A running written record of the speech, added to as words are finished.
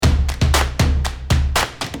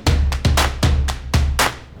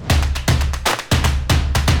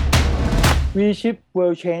V-Ship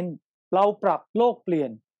World Change เราปรับโลกเปลี่ย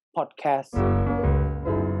นพอดแคสต์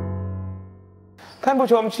ท่านผู้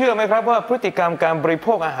ชมเชื่อไหมครับว่าพฤติกรรมการบริโภ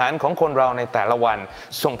คอาหารของคนเราในแต่ละวัน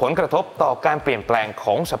ส่งผลกระทบต่อการเปลี่ยนแปลงข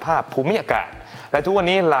องสภาพภูมิอากาศและทุกวัน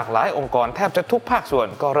นี้หลากหลายองค์กรแทบจะทุกภาคส่วน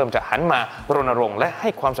ก็เริ่มจะหันมารณรงค์และให้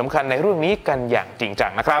ความสำคัญในเรื่องนี้กันอย่างจริงจั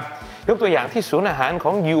งนะครับยกตัวอย่างที่ศูนย์อาหารข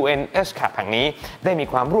อง UNESCAP แห่งนี้ได้มี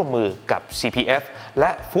ความร่วมมือกับ CPF แล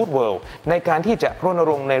ะ Food World ในการที่จะรณ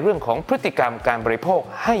รงค์ในเรื่องของพฤติกรรมการบริโภค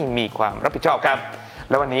ให้มีความรับผิดชอบครับ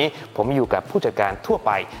และวันนี้ผมอยู่กับผู้จัดการทั่วไ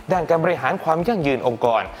ปด้านการบริหารความยั่งยืนองค์ก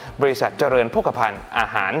รบริษัทเจริญโภคภัณฑ์อา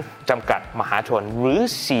หารจำกัดมหาชนหรือ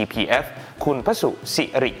CPF คุณพสุสิ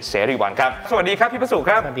ริเสรีวรรณครับสวัสดีครับพี่พสุ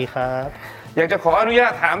ครับสวัสดีครับอยากจะขออนุญา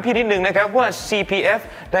ตถามพี่นิดนึงนะครับว่า CPF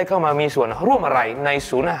ได้เข้ามามีส่วนร่วมอะไรใน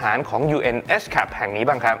ศูนย์อาหารของ UNESCAP แห่งนี้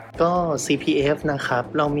บ้างครับก็ CPF นะครับ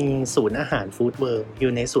เรามีศูนย์อาหาร Food World อ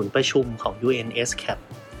ยู่ในศูนย์ประชุมของ UNESCAP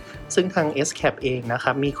ซึ่งทาง ESCAP เองนะค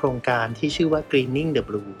รับมีโครงการที่ชื่อว่า Greening the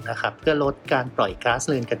Blue นะครับเพื่อลดการปล่อยก๊าซ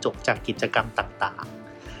เรือนกระจกจากกิจกรรมต่าง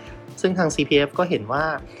ๆซึ่งทาง CPF ก็เห็นว่า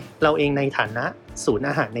เราเองในฐานะศูนย์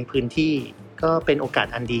อาหารในพื้นที่ก็เป็นโอกาส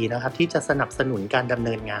อันดีนะครับที่จะสนับสนุนการดำเ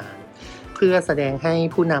นินงานเพื่อแสดงให้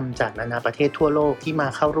ผู้นำจากนานาประเทศทั่วโลกที่มา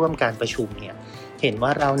เข้าร่วมการประชุมเนี่ยเห็นว่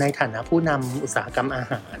าเราในฐานะผู้นำอุตสาหกรรมอา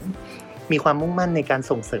หารมีความมุ่งมั่นในการ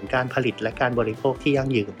ส่งเสริมการผลิตและการบริโภคที่ยั่ง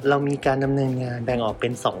ยืนเรามีการดำเนินงานแบ่งออกเป็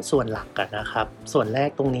น2ส่วนหลักกันนะครับส่วนแรก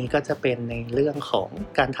ตรงนี้ก็จะเป็นในเรื่องของ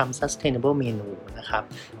การทำ sustainable menu นะครับ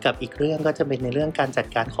กับอีกเรื่องก็จะเป็นในเรื่องการจัด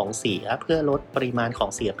การของเสียเพื่อลดปริมาณของ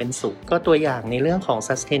เสียเป็นศูนย์ก็ตัวอย่างในเรื่องของ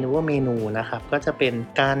sustainable menu นะครับก็จะเป็น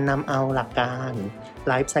การนำเอาหลักการ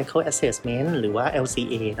Life Cycle Assessment หรือว่า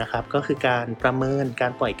LCA นะครับก็คือการประเมินกา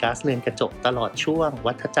รปล่อยก๊าซเรือนกระจกตลอดช่วง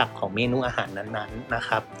วัฏจักรของเมนูอาหารนั้นๆนะค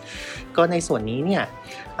รับก็ในส่วนนี้เนี่ย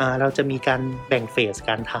เราจะมีการแบ่งเฟส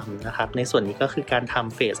การทำนะครับในส่วนนี้ก็คือการท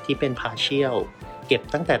ำเฟสที่เป็น partial เก็บ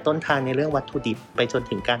ตั้งแต่ต้นทางในเรื่องวัตถุดิบไปจน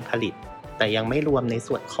ถึงการผลิตแต่ยังไม่รวมใน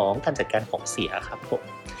ส่วนของการจัดการของเสียครับผม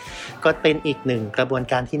ก็เป็นอีกหนึ่งกระบวน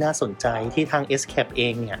การที่น่าสนใจที่ทาง ESCAP เอ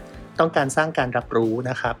งเนี่ยต้องการสร้างการรับรู้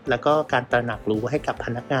นะครับแล้วก็การตระหนักรู้ให้กับพ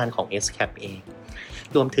นักงานของ ESCAP เอง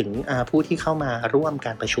รวมถึงผู้ที่เข้ามาร่วมก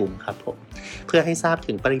ารประชุมครับผมเพื่อให้ทราบ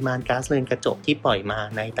ถึงปริมาณก๊าซเรือนกระจกที่ปล่อยมา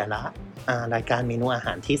ในแต่ละรายการเมนูอาห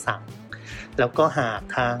ารที่สั่งแล้วก็หาก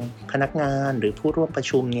ทางพนักงานหรือผู้ร่วมประ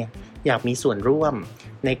ชุมเนี่ยอยากมีส่วนร่วม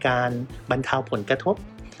ในการบรรเทาผลกระทบ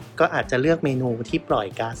ก็อาจจะเลือกเมนูที่ปล่อย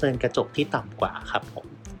ก๊าซเรือนกระจกที่ต่ำกว่าครับผม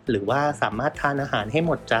หรือว่าสามารถทานอาหารให้ห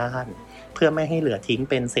มดจานเพื่อไม่ให้เหลือทิ้ง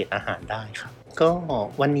เป็นเศษอาหารได้ครับก็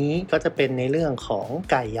วันนี้ก็จะเป็นในเรื่องของ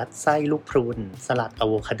ไก่ยัดไส้ลูกพรุนสลัดอะ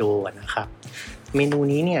โวคาโดนะครับเมนู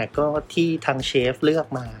นี้เนี่ยก็ที่ทางเชฟเลือก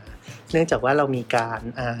มาเนื่องจากว่าเรามีการ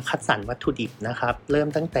คัดสรรวัตถุดิบนะครับเริ่ม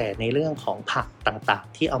ตั้งแต่ในเรื่องของผักต่าง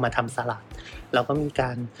ๆที่เอามาทำสลัดเราก็มีก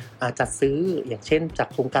ารจัดซื้ออย่างเช่นจาก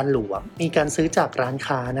โครงการหลวงมีการซื้อจากร้าน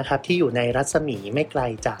ค้านะครับที่อยู่ในรัศมีไม่ไกล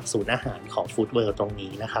จากศูนย์อาหารของ Food World ตรง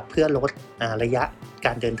นี้นะครับเพื่อลดระยะก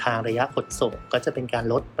ารเดินทางระยะขนส่งก็จะเป็นการ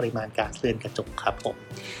ลดปริมาณก๊าซเรือนกระจกครับผม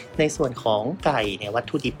ในส่วนของไก่เนี่ยวัต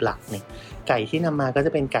ถุดิบหลักเนี่ยไก่ที่นำมาก็จ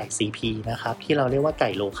ะเป็นไก่ CP นะครับที่เราเรียกว่าไก่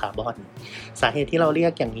โลคาร์บอนสาเหตุที่เราเรีย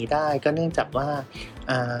กอย่างนี้ได้ก็เนื่องจากว่า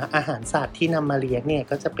อาหารสัตว์ที่นำมาเลี้ยงเนี่ย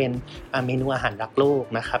ก็จะเป็นเมนูอาหารรักโลก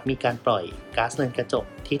นะครับมีการปล่อยก๊าซเรือนกระจก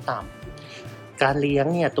ที่ต่ำการเลี้ยง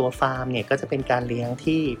เนี่ยตัวฟาร์มเนี่ยก็จะเป็นการเลี้ยง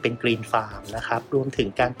ที่เป็นกรีนฟาร์มนะครับรวมถึง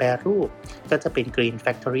การแปรรูปก็จะเป็นกรีนแฟ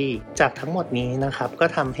คทอรี่จากทั้งหมดนี้นะครับก็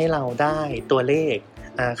ทำให้เราได้ตัวเลข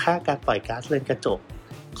ค่าการปล่อยก๊าซเรือนกระจก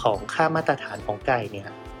ของค่ามาตรฐานของไก่เนี่ย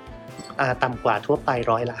ต่ำกว่าทั่วไป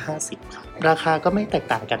50%ครับราคาก็ไม่แตก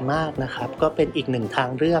ต่างกันมากนะครับก็เป็นอีกหนึ่งทาง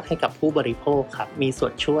เลือกให้กับผู้บริโภคครับมีส่ว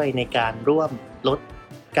นช่วยในการร่วมลด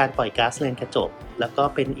การปล่อยก๊าซเรือนกระจกแล้วก็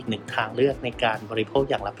เป็นอีกหนึ่งทางเลือกในการบริโภค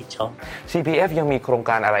อย่างรับผิดชอบ CPF ยังมีโครง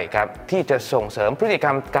การอะไรครับที่จะส่งเสริมพฤติกร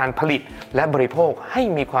รมการผลิตและบริโภคให้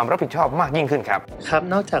มีความรับผิดชอบมากยิ่งขึ้นครับครับ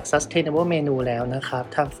นอกจาก sustainable menu แล้วนะครับ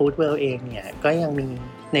ทาง Food World เองเนี่ยก็ยังมี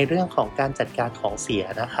ในเรื่องของการจัดการของเสีย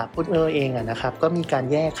นะครับ Food World เองนะครับก็มีการ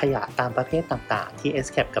แยกขยะตามประเภทต่างๆที่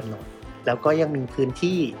ESCAP กำหนดแล้วก็ยังมีพื้น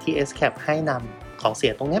ที่ที่ ESCAP ให้นำของเสี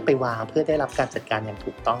ยตรงนี้ไปวางเพื่อได้รับการจัดการอย่าง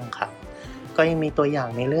ถูกต้องครับก็ยังมีตัวอย่าง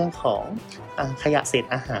ในเรื่องของขยะเศษ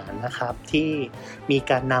อาหารนะครับที่มี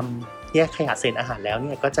การนำแยกขยะเศษอาหารแล้วเ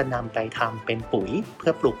นี่ยก็จะนำไปทำเป็นปุ๋ยเพื่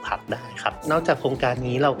อปลูกผักได้ครับนอกจากโครงการ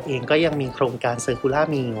นี้เราเองก็ยังมีโครงการ Circular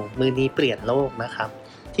Meal มื้อนี้เปลี่ยนโลกนะครับ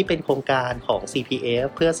ที่เป็นโครงการของ CPF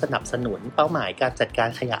เพื่อสนับสนุนเป้าหมายการจัดการ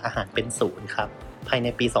ขยะอาหารเป็นศูนย์ครับภายใน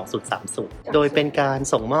ปี 2030 โดยเป็นการ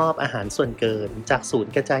ส่งมอบอาหารส่วนเกินจากศูน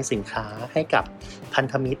ย์กระจายสินค้าให้กับพัน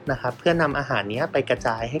ธมิตรนะครับเพื่อนำอาหารนี้ไปกระจ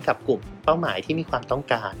ายให้กับกลุ่มเป้าหมายที่มีความต้อง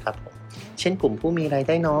การครับผม เช่นกลุ่มผู้มีรายไ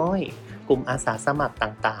ด้น้อยกลุ่มอาสาสมัคร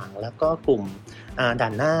ต่างๆแล้วก็กลุ่มด่า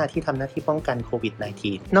นหน้าที่ทำหน้าที่ป้องกันโควิด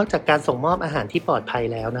 -19 นอกจากการส่งมอบอาหารที่ปลอดภัย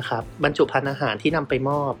แล้วนะครับบรรจุภัณฑ์อาหารที่นำไป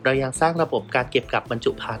มอบเรายังสร้างระบบการเก็บกับบรร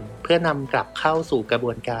จุภัณฑ์เพื่อนำกลับเข้าสู่กระบ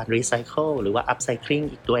วนการรีไซเคิลหรือว่าอัพไซคลิง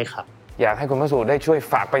อีกด้วยครับอยากให้คุณพระสูตรได้ช่วย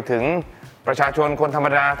ฝากไปถึงประชาชนคนธรรม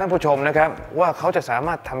ดาท่านผู้ชมนะครับว่าเขาจะสาม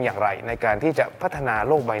ารถทำอย่างไรในการที่จะพัฒนา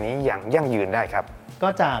โลกใบนี้อย่างยั่งยืนได้ครับก็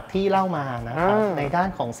จากที่เล่ามานะครับในด้าน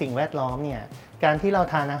ของสิ่งแวดล้อมเนี่ยการที่เรา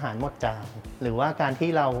ทานอาหารหมดจานหรือว่าการที่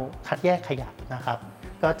เราคัดแยกขยะนะครับ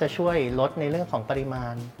ก็จะช่วยลดในเรื่องของปริมา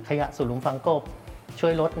ณขยะสู่หลุมฝังกลบช่ว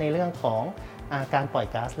ยลดในเรื่องของการปล่อย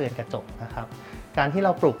ก๊าซเรือนกระจกนะครับการที่เร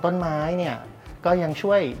าปลูกต้นไม้เนี่ยก็ยัง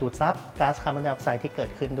ช่วยดูดซับก๊าซคาร์บอนไดออกไซด์ที่เกิ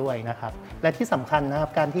ดขึ้นด้วยนะครับและที่สำคัญนะครั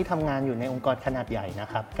บการที่ทำงานอยู่ในองค์กรขนาดใหญ่นะ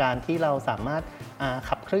ครับการที่เราสามารถ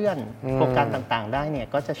ขับเคลื่อนโครงการต่างๆได้เนี่ย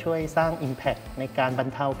ก็จะช่วยสร้าง Impact ในการบรร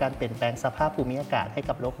เทาการเปลี่ยนแปลงสภาพภูมิอากาศให้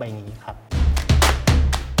กับโลกใบนี้ครับ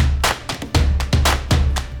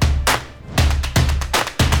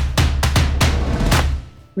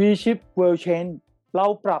We Shift World Change เรา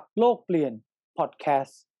ปรับโลกเปลี่ยนพอดแคส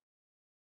ต์